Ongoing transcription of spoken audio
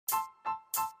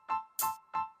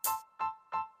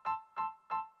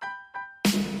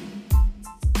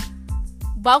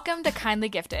Welcome to Kindly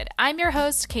Gifted. I'm your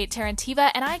host, Kate Tarantiva,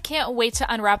 and I can't wait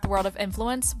to unwrap the world of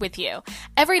influence with you.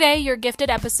 Every day, you're gifted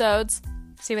episodes,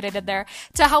 see what I did there,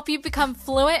 to help you become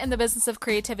fluent in the business of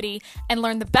creativity and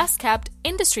learn the best kept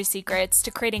industry secrets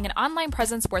to creating an online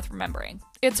presence worth remembering.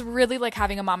 It's really like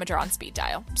having a momager on speed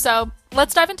dial. So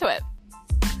let's dive into it.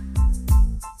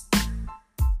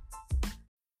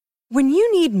 When you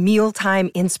need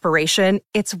mealtime inspiration,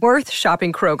 it's worth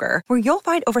shopping Kroger, where you'll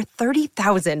find over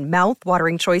 30,000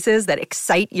 mouth-watering choices that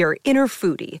excite your inner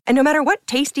foodie. And no matter what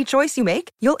tasty choice you make,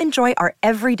 you'll enjoy our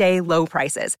everyday low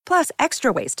prices, plus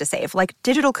extra ways to save, like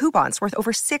digital coupons worth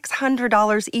over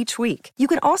 $600 each week. You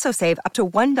can also save up to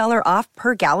 $1 off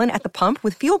per gallon at the pump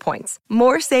with fuel points.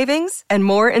 More savings and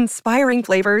more inspiring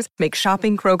flavors make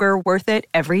shopping Kroger worth it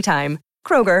every time.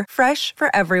 Kroger, fresh for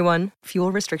everyone.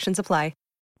 Fuel restrictions apply.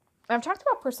 I've talked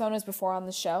about personas before on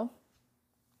the show.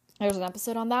 There's an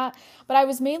episode on that. But I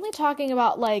was mainly talking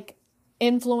about like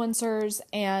influencers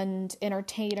and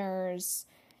entertainers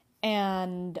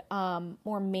and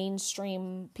more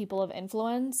mainstream people of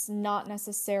influence, not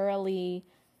necessarily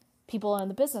people in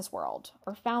the business world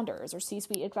or founders or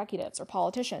C-suite executives or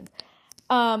politicians.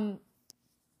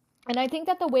 And I think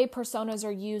that the way personas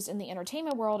are used in the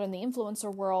entertainment world and the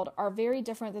influencer world are very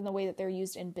different than the way that they're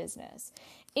used in business.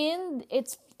 In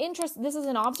its interest, this is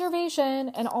an observation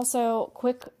and also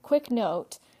quick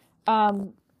note.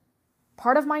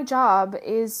 Part of my job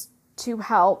is to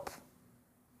help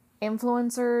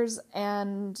influencers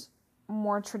and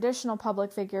more traditional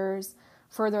public figures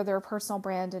further their personal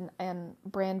brand and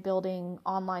brand building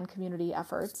online community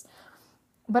efforts.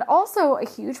 But also a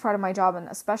huge part of my job, and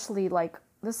especially like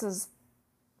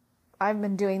I've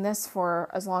been doing this for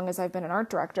as long as I've been an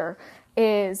art director,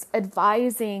 is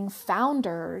advising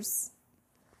founders,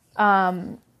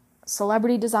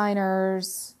 celebrity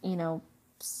designers,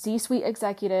 C-suite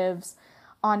executives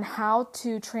on how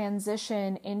to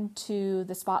transition into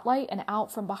the spotlight and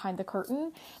out from behind the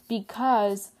curtain,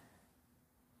 because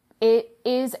it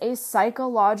is a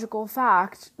psychological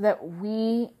fact that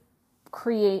we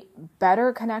create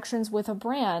better connections with a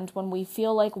brand when we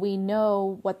feel like we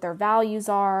know what their values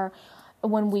are,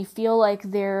 when we feel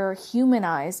like they're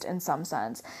humanized in some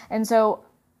sense. And so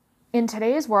in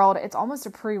today's world, it's almost a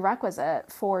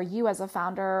prerequisite for you as a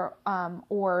founder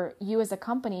or you as a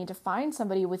company to find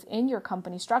somebody within your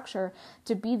company structure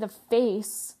to be the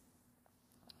face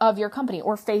of your company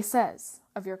or faces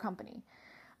of your company.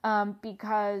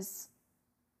 Because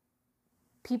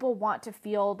people want to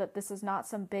feel that this is not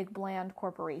some big bland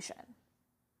corporation.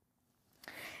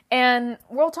 And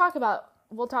we'll talk about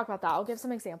that. I'll give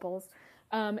some examples.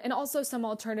 And also some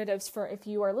alternatives for if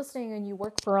you are listening and you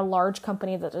work for a large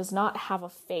company that does not have a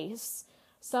face,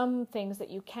 some things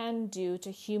that you can do to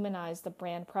humanize the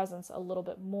brand presence a little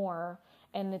bit more.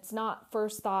 And it's not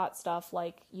first thought stuff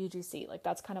like UGC, like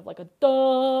that's kind of like a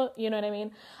duh, you know what I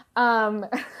mean?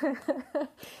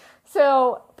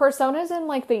 So personas in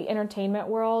like the entertainment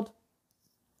world,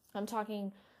 I'm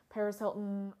talking Paris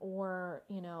Hilton or,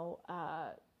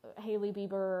 Hailey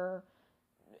Bieber,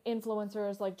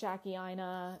 influencers like Jackie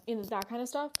Aina, that kind of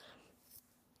stuff.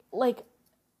 Like,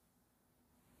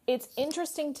 it's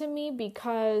interesting to me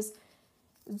because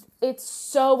it's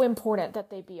so important that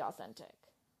they be authentic.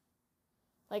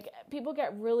 Like, people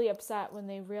get really upset when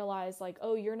they realize like,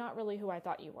 oh, you're not really who I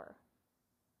thought you were.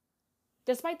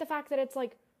 Despite the fact that it's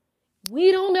like,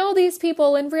 we don't know these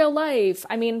people in real life.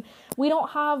 I mean,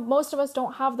 most of us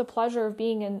don't have the pleasure of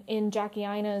being in Jackie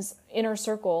Aina's inner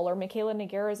circle or Michaela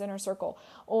Nagara's inner circle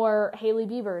or Hailey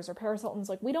Bieber's or Paris Hilton's.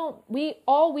 Like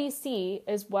all we see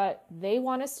is what they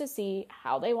want us to see,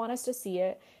 how they want us to see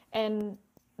it, and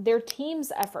their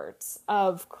team's efforts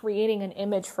of creating an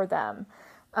image for them.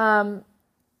 And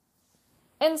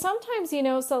sometimes,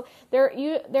 so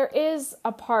there is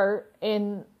a part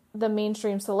in the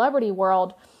mainstream celebrity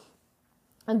world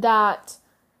that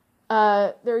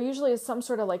there usually is some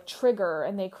sort of like trigger,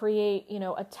 and they create,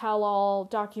 a tell-all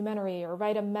documentary or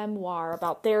write a memoir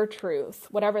about their truth,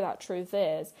 whatever that truth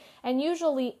is. And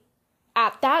usually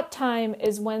at that time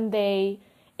is when they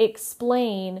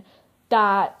explain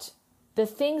that the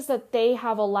things that they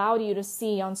have allowed you to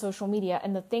see on social media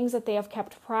and the things that they have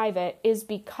kept private is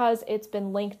because it's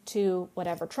been linked to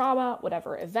whatever trauma,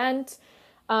 whatever event.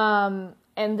 And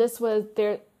this was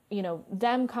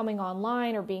them coming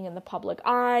online or being in the public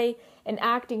eye and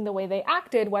acting the way they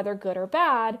acted, whether good or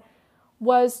bad,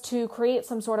 was to create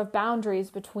some sort of boundaries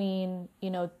between,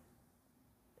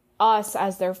 us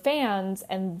as their fans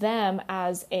and them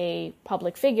as a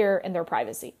public figure and their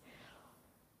privacy.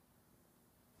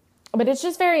 But it's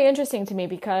just very interesting to me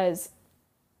because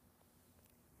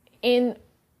in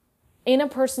a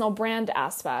personal brand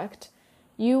aspect,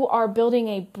 You are building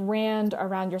a brand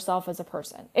around yourself as a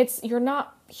person. You're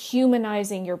not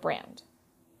humanizing your brand.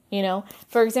 You know,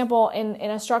 for example, in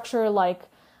a structure like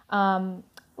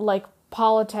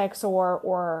politics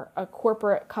or a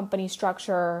corporate company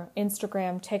structure,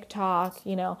 Instagram, TikTok,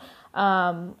 you know,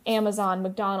 Amazon,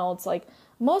 McDonald's, like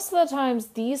most of the times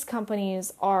these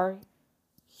companies are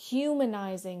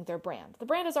humanizing their brand. The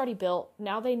brand is already built.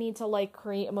 Now they need to like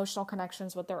create emotional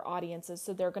connections with their audiences.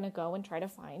 So they're going to go and try to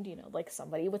find, you know, like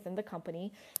somebody within the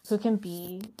company who can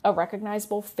be a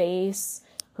recognizable face,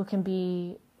 who can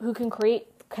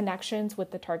create connections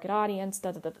with the target audience,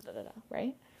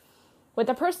 right? With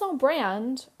a personal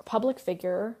brand, a public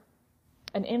figure,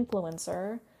 an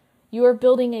influencer, you are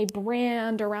building a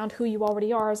brand around who you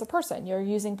already are as a person. You're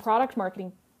using product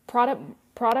marketing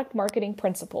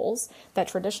principles that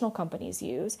traditional companies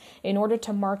use in order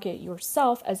to market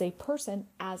yourself as a person,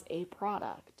 as a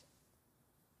product.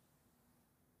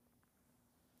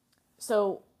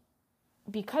 So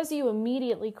because you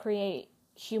immediately create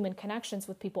human connections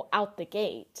with people out the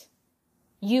gate,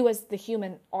 you as the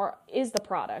human is the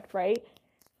product, right?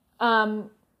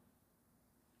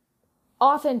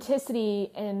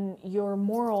 Authenticity and your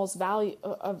morals,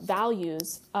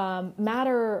 values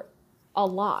matter a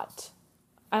lot.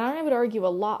 And I would argue a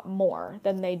lot more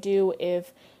than they do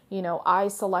if, you know, I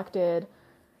selected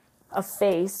a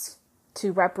face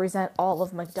to represent all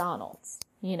of McDonald's,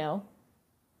 you know?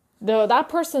 Though that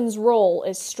person's role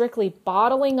is strictly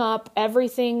bottling up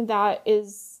everything that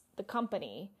is the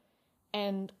company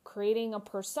and creating a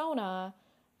persona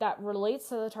that relates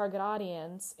to the target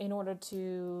audience in order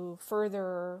to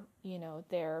further, you know,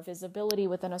 their visibility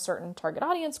within a certain target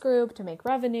audience group to make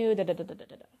revenue,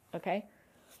 okay?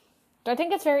 But I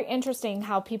think it's very interesting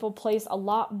how people place a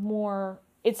lot more,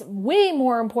 it's way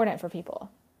more important for people,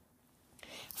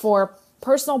 for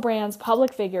personal brands,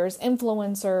 public figures,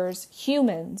 influencers,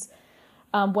 humans,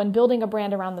 when building a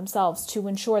brand around themselves to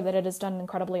ensure that it is done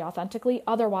incredibly authentically.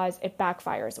 Otherwise, it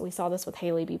backfires. We saw this with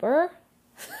Hailey Bieber.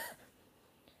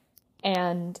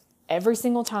 And every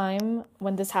single time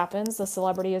when this happens, the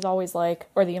celebrity is always like,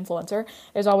 or the influencer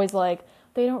is always like,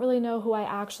 they don't really know who I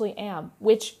actually am,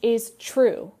 which is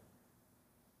true.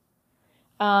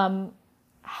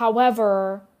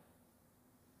 However,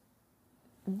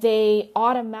 the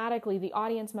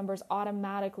audience members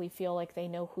automatically feel like they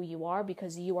know who you are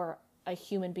because you are a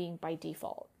human being by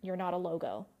default. You're not a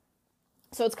logo.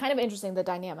 So it's kind of interesting, the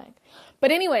dynamic. But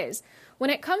anyways,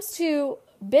 when it comes to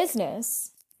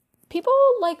business, people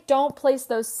like don't place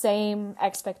those same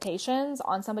expectations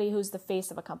on somebody who's the face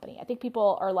of a company. I think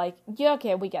people are like, yeah,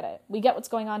 okay, we get it. We get what's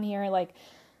going on here. Like,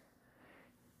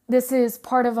 this is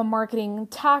part of a marketing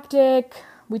tactic.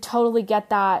 We totally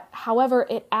get that. However,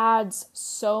 it adds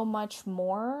so much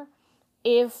more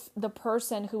if the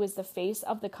person who is the face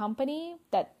of the company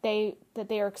that they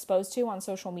are exposed to on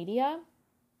social media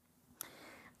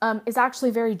is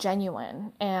actually very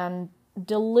genuine and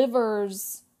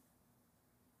delivers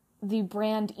the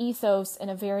brand ethos in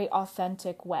a very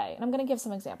authentic way. And I'm going to give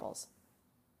some examples.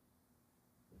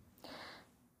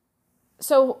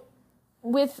 So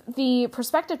with the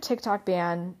prospective TikTok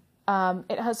ban,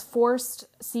 it has forced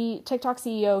TikTok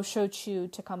CEO Shou Chew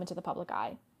to come into the public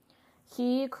eye.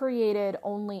 He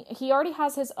already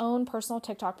has his own personal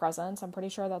TikTok presence. I'm pretty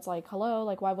sure that's like, hello,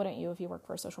 like why wouldn't you if you work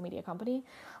for a social media company?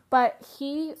 But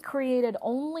he created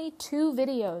only 2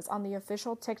 videos on the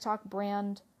official TikTok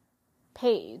brand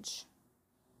page.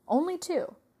 Only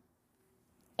 2.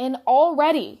 And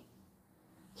already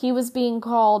he was being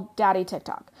called Daddy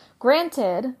TikTok.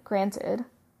 Granted,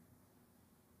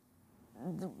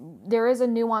 there is a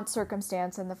nuanced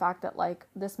circumstance in the fact that like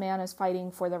this man is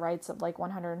fighting for the rights of like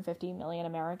 150 million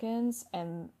Americans,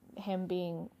 and him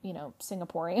being, you know,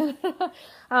 Singaporean.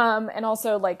 And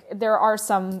also like there are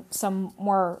some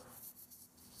more,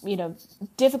 you know,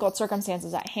 difficult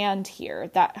circumstances at hand here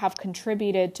that have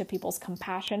contributed to people's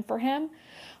compassion for him.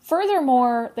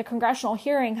 Furthermore, the congressional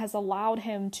hearing has allowed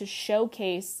him to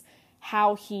showcase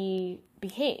how he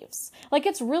behaves. Like,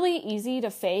 it's really easy to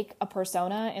fake a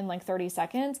persona in like 30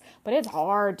 seconds, but it's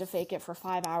hard to fake it for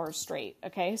 5 hours straight.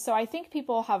 Okay. So I think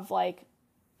people have like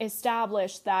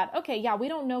established that, okay, yeah, we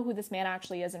don't know who this man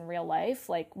actually is in real life.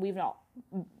 Like,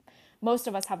 most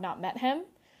of us have not met him,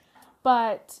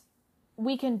 but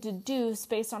we can deduce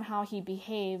based on how he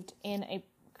behaved in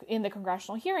the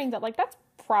congressional hearing that like, that's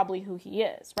probably who he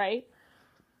is. Right.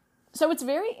 So it's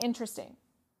very interesting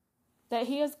that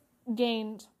he has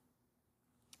gained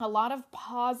a lot of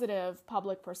positive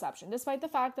public perception, despite the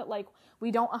fact that like we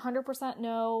don't 100%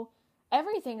 know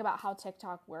everything about how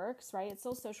TikTok works, right? It's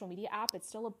still a social media app. It's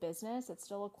still a business. It's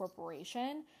still a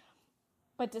corporation.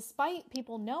 But despite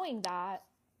people knowing that,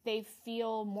 they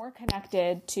feel more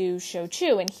connected to Shou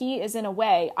Chu. And he is, in a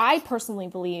way, I personally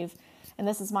believe, and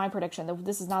this is my prediction, that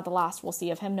this is not the last we'll see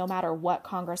of him, no matter what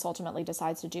Congress ultimately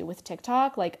decides to do with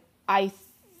TikTok. Like, I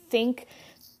think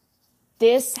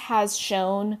this has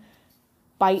shown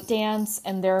ByteDance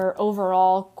and their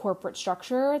overall corporate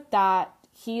structure that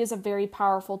he is a very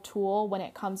powerful tool when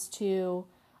it comes to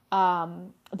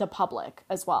the public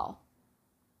as well.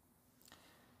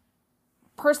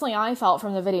 Personally, I felt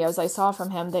from the videos I saw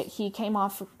from him that he came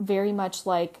off very much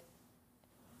like,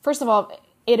 first of all,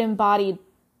 it embodied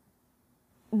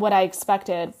what I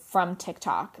expected from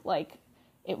TikTok. Like,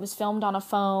 it was filmed on a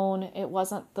phone. It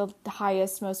wasn't the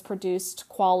highest, most produced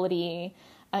quality.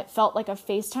 It felt like a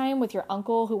FaceTime with your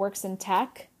uncle who works in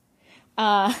tech.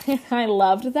 I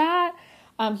loved that.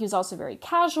 He was also very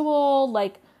casual.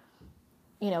 Like,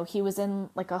 you know, he was in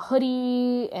like a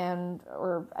hoodie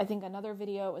or I think another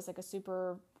video, it was like a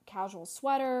super casual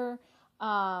sweater.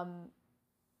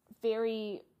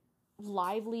 Very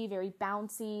lively, very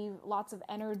bouncy, lots of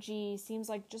energy. Seems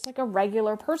like just like a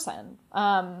regular person.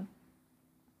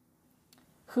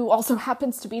 Who also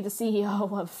happens to be the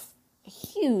CEO of a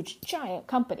huge, giant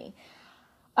company.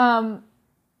 But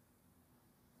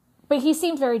he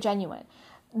seemed very genuine.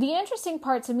 The interesting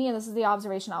part to me, and this is the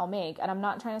observation I'll make, and I'm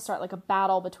not trying to start like a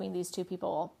battle between these two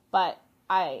people, but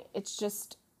it's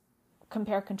just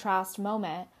compare contrast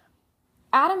moment.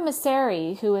 Adam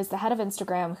Mosseri, who is the head of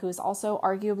Instagram, who is also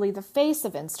arguably the face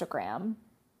of Instagram,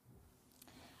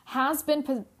 has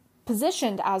been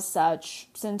positioned as such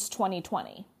since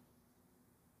 2020.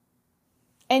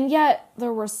 And yet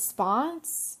the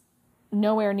response,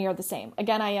 nowhere near the same.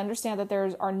 Again, I understand that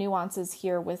there are nuances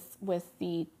here with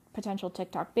the potential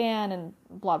TikTok ban and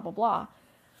blah, blah, blah.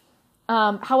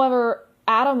 However,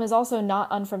 Adam is also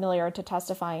not unfamiliar to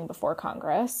testifying before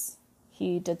Congress.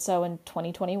 He did so in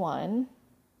 2021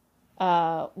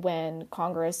 when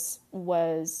Congress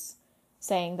was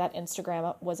saying that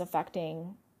Instagram was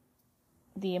affecting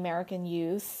the American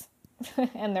youth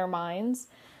and their minds.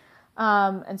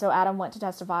 And so Adam went to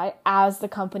testify as the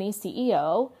company's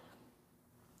CEO.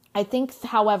 I think,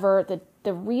 however,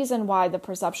 the reason why the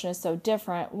perception is so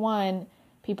different, one,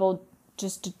 people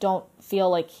just don't feel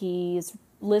like he's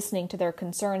listening to their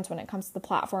concerns when it comes to the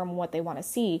platform and what they want to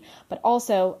see. But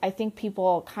also, I think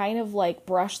people kind of like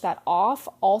brush that off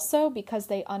also because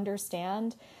they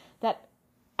understand that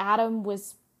Adam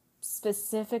was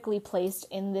specifically placed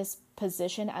in this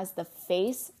position as the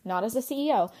face, not as the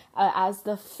CEO, as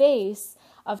the face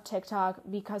of TikTok,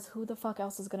 because who the fuck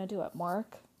else is going to do it?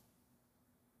 Mark?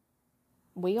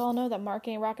 We all know that Mark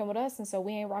ain't rocking with us, and so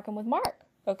we ain't rocking with Mark,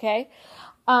 okay?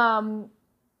 And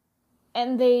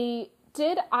they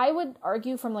did, I would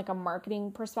argue from like a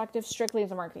marketing perspective, strictly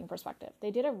as a marketing perspective,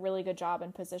 they did a really good job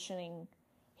in positioning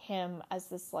him as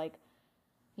this like,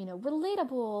 you know,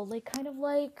 relatable, like kind of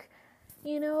like,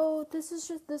 you know, this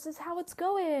is how it's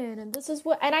going, and this is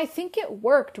what, and I think it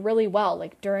worked really well,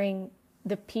 like during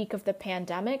the peak of the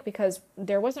pandemic, because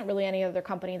there wasn't really any other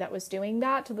company that was doing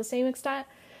that to the same extent.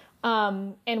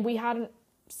 And we hadn't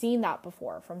seen that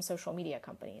before from social media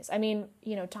companies. I mean,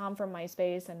 you know, Tom from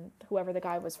MySpace and whoever the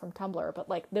guy was from Tumblr, but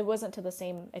like it wasn't to the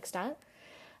same extent.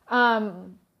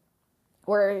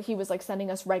 Where he was like sending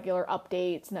us regular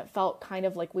updates and it felt kind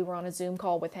of like we were on a Zoom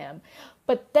call with him.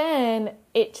 But then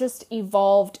it just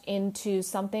evolved into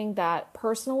something that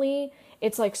personally,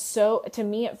 it's like so, to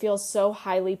me, it feels so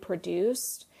highly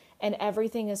produced and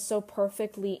everything is so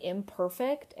perfectly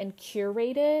imperfect and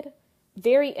curated,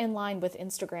 very in line with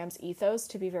Instagram's ethos,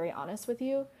 to be very honest with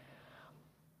you.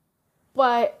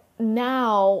 But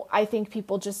now I think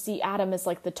people just see Adam as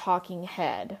like the talking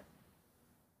head.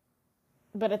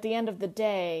 But at the end of the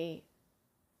day,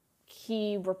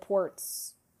 he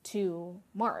reports to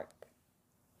Mark.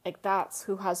 Like that's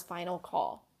who has final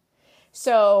call.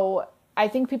 So I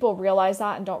think people realize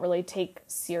that and don't really take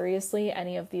seriously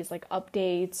any of these like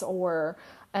updates or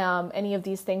any of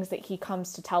these things that he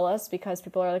comes to tell us, because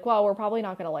people are like, well, we're probably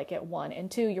not going to like it, one,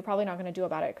 and two, you're probably not going to do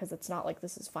about it because it's not like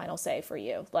this is final say for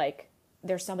you. Like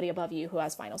there's somebody above you who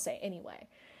has final say anyway.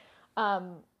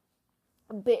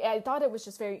 But I thought it was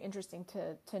just very interesting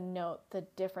to note the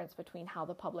difference between how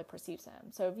the public perceives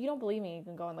him. So if you don't believe me, you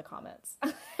can go in the comments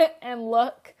and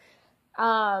look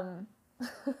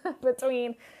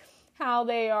between how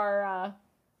they are,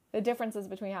 the differences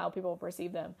between how people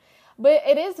perceive them. But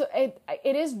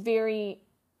it is very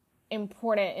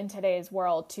important in today's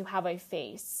world to have a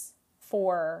face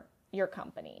for your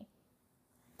company.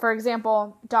 For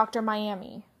example, Dr.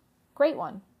 Miami, great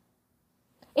one.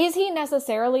 Is he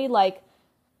necessarily like,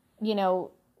 you know,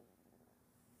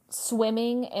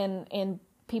 swimming in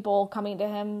people coming to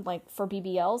him like for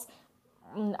BBLs?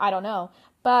 I don't know.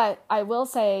 But I will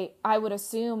say, I would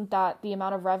assume that the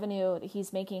amount of revenue that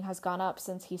he's making has gone up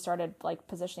since he started like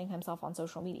positioning himself on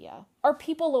social media. Are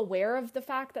people aware of the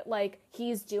fact that like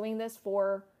he's doing this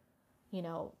for, you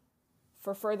know,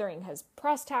 for furthering his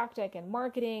press tactic and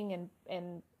marketing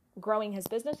and growing his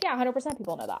business? Yeah, 100%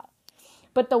 people know that.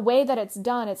 But the way that it's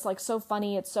done, it's like so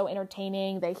funny, it's so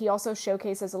entertaining. That he also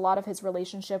showcases a lot of his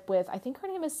relationship with, I think her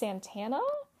name is Santana,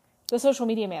 the social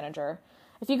media manager.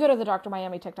 If you go to the Dr.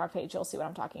 Miami TikTok page, you'll see what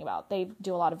I'm talking about. They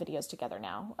do a lot of videos together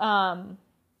now.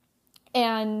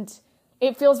 And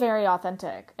it feels very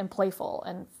authentic and playful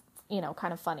and, you know,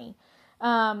 kind of funny.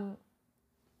 AOC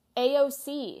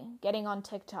getting on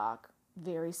TikTok,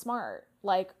 very smart.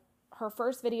 Like, her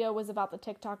first video was about the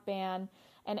TikTok ban,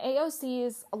 and a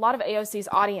lot of AOC's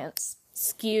audience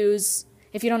skews,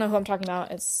 if you don't know who I'm talking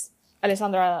about, it's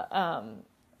Alessandra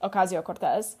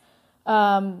Ocasio-Cortez.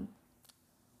 A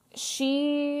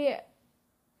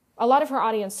lot of her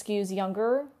audience skews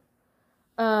younger.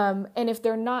 And if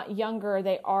they're not younger,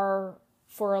 they are,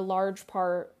 for a large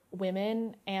part,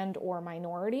 women and or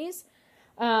minorities.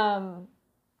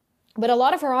 But a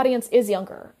lot of her audience is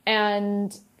younger.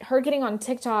 And her getting on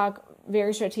TikTok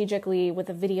very strategically with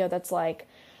a video that's like,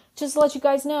 just to let you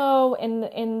guys know,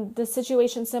 in the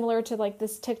situation similar to like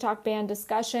this TikTok ban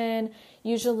discussion,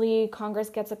 usually Congress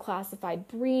gets a classified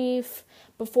brief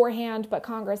beforehand, but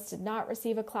Congress did not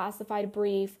receive a classified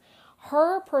brief.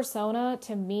 Her persona,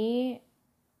 to me,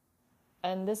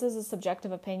 and this is a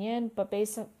subjective opinion, but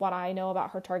based on what I know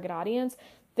about her target audience,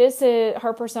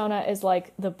 her persona is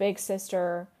like the big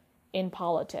sister in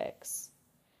politics.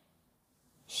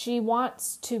 She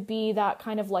wants to be that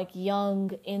kind of like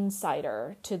young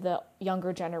insider to the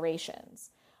younger generations.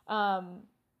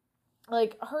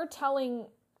 Like her telling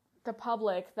the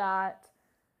public that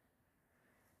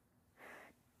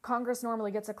Congress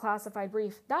normally gets a classified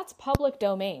brief, that's public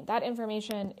domain. That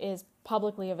information is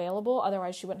publicly available.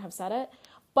 Otherwise, she wouldn't have said it.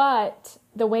 But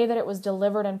the way that it was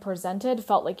delivered and presented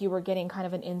felt like you were getting kind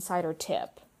of an insider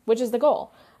tip, which is the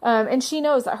goal. And she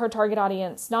knows that her target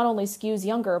audience not only skews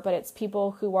younger, but it's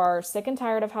people who are sick and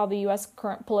tired of how the U.S.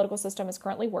 current political system is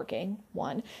currently working,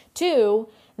 one. Two,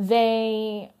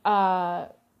 they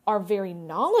are very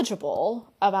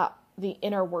knowledgeable about the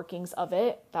inner workings of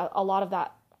it. That a lot of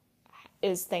that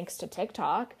is thanks to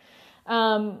TikTok.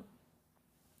 But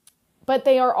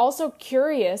they are also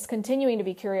curious, continuing to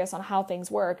be curious on how things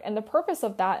work. And the purpose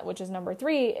of that, which is number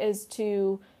 3, is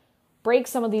to break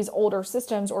some of these older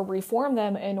systems or reform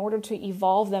them in order to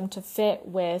evolve them to fit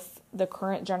with the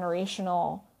current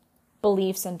generational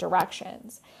beliefs and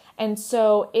directions. And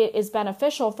so it is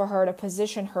beneficial for her to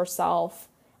position herself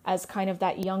as kind of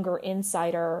that younger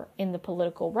insider in the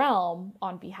political realm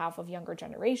on behalf of younger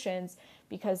generations,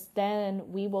 because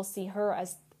then we will see her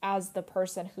as the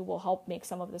person who will help make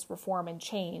some of this reform and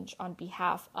change on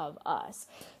behalf of us.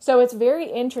 So it's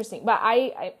very interesting. But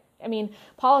I mean,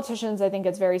 politicians, I think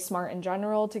it's very smart in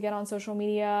general to get on social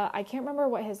media. I can't remember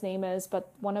what his name is,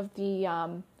 but one of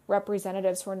the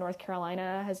representatives for North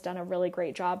Carolina has done a really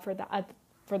great job for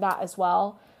that as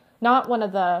well. Not one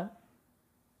of the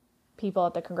people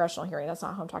at the congressional hearing. That's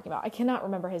not who I'm talking about. I cannot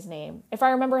remember his name. If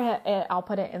I remember it, I'll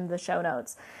put it in the show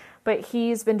notes. But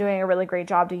he's been doing a really great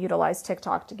job to utilize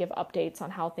TikTok to give updates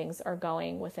on how things are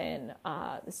going within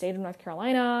the state of North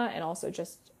Carolina and also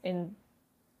just in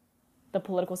the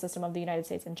political system of the United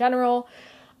States in general.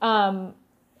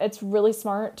 It's really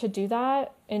smart to do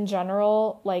that in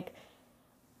general. Like,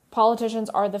 politicians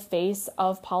are the face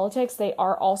of politics. They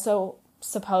are also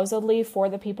supposedly for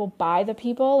the people, by the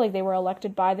people. Like, they were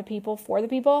elected by the people, for the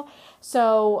people.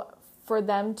 So for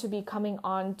them to be coming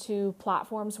onto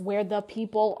platforms where the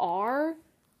people are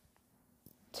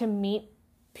to meet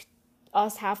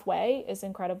us halfway is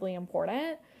incredibly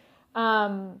important.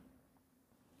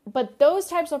 But those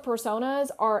types of personas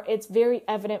it's very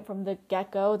evident from the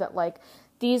get-go that like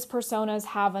these personas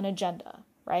have an agenda,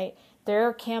 right?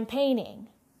 They're campaigning,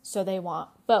 so they want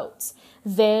votes.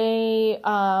 They,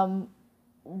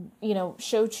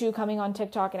 Shochu coming on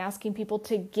TikTok and asking people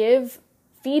to give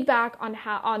feedback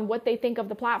on what they think of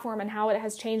the platform and how it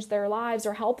has changed their lives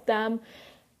or helped them.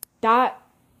 That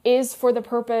is for the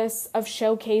purpose of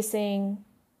showcasing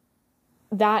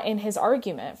that in his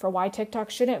argument for why TikTok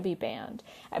shouldn't be banned.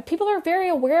 People are very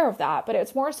aware of that, but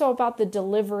it's more so about the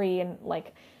delivery and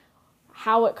like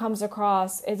how it comes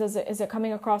across. Is it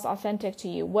coming across authentic to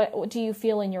you? What do you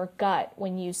feel in your gut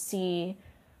when you see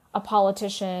a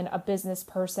politician, a business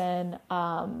person,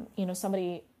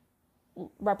 somebody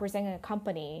representing a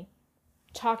company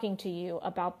talking to you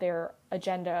about their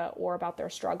agenda or about their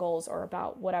struggles or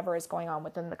about whatever is going on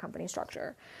within the company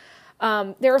structure?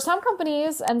 There are some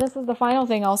companies, and this is the final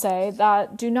thing I'll say,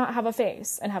 that do not have a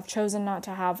face and have chosen not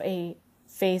to have a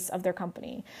face of their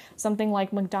company. Something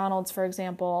like McDonald's, for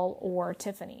example, or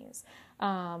Tiffany's.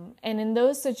 And in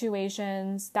those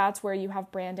situations, that's where you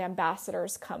have brand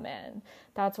ambassadors come in.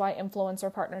 That's why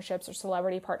influencer partnerships or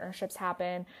celebrity partnerships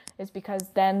happen, is because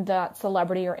then that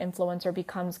celebrity or influencer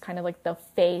becomes kind of like the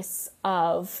face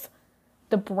of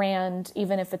the brand,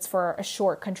 even if it's for a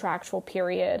short contractual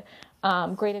period.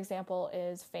 Great example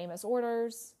is Famous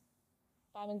Orders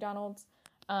by McDonald's.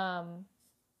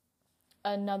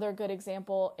 Another good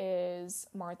example is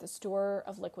Martha Stewart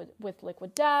of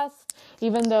Liquid Death.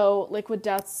 Even though Liquid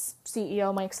Death's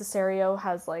CEO Mike Cesario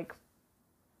has like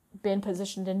been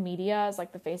positioned in media as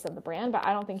like the face of the brand, but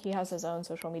I don't think he has his own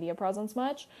social media presence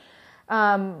much.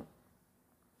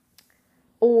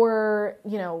 Or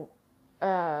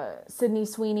Sydney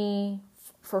Sweeney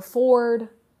for Ford,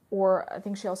 or I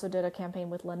think she also did a campaign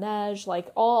with Laneige.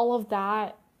 Like, all of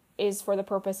that is for the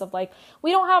purpose of like,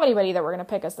 we don't have anybody that we're going to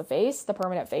pick as the face, the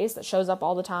permanent face that shows up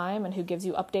all the time and who gives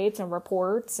you updates and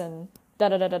reports and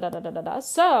da-da-da-da-da-da-da-da.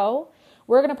 So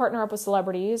we're going to partner up with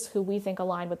celebrities who we think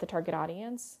align with the target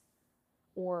audience,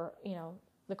 or,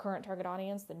 the current target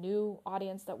audience, the new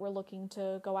audience that we're looking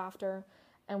to go after.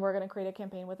 And we're going to create a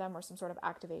campaign with them or some sort of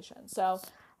activation. So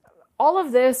all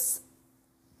of this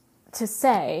to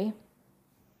say,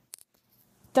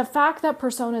 the fact that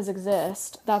personas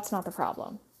exist, that's not the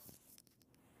problem.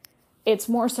 It's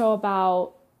more so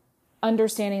about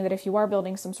understanding that if you are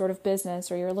building some sort of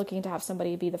business, or you're looking to have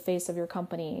somebody be the face of your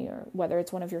company, or whether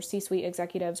it's one of your C-suite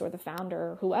executives or the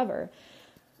founder or whoever,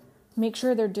 make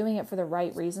sure they're doing it for the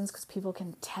right reasons, because people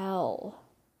can tell.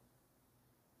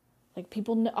 Like,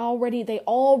 people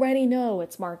already know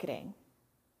it's marketing,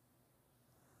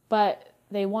 but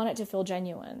they want it to feel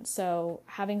genuine. So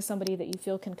having somebody that you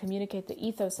feel can communicate the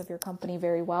ethos of your company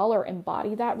very well, or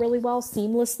embody that really well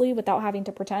seamlessly without having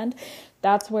to pretend,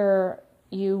 that's where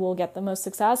you will get the most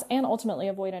success, and ultimately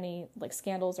avoid any like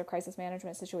scandals or crisis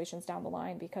management situations down the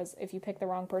line. Because if you pick the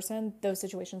wrong person, those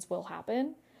situations will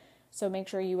happen. So make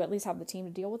sure you at least have the team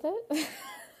to deal with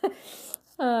it.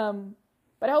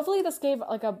 But hopefully this gave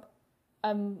like a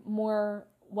more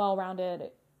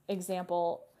well-rounded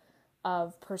example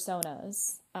of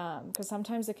personas, because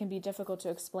sometimes it can be difficult to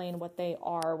explain what they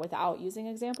are without using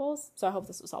examples. So I hope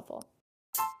this was helpful.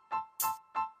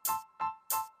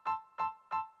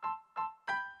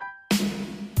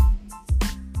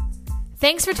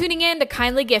 Thanks for tuning in to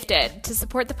Kindly Gifted. To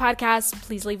support the podcast,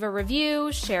 please leave a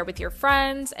review, share with your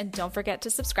friends, and don't forget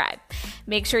to subscribe.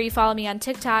 Make sure you follow me on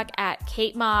TikTok at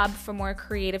Kate Mob for more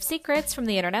creative secrets from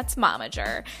the internet's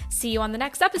momager. See you on the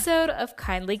next episode of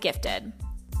Kindly Gifted.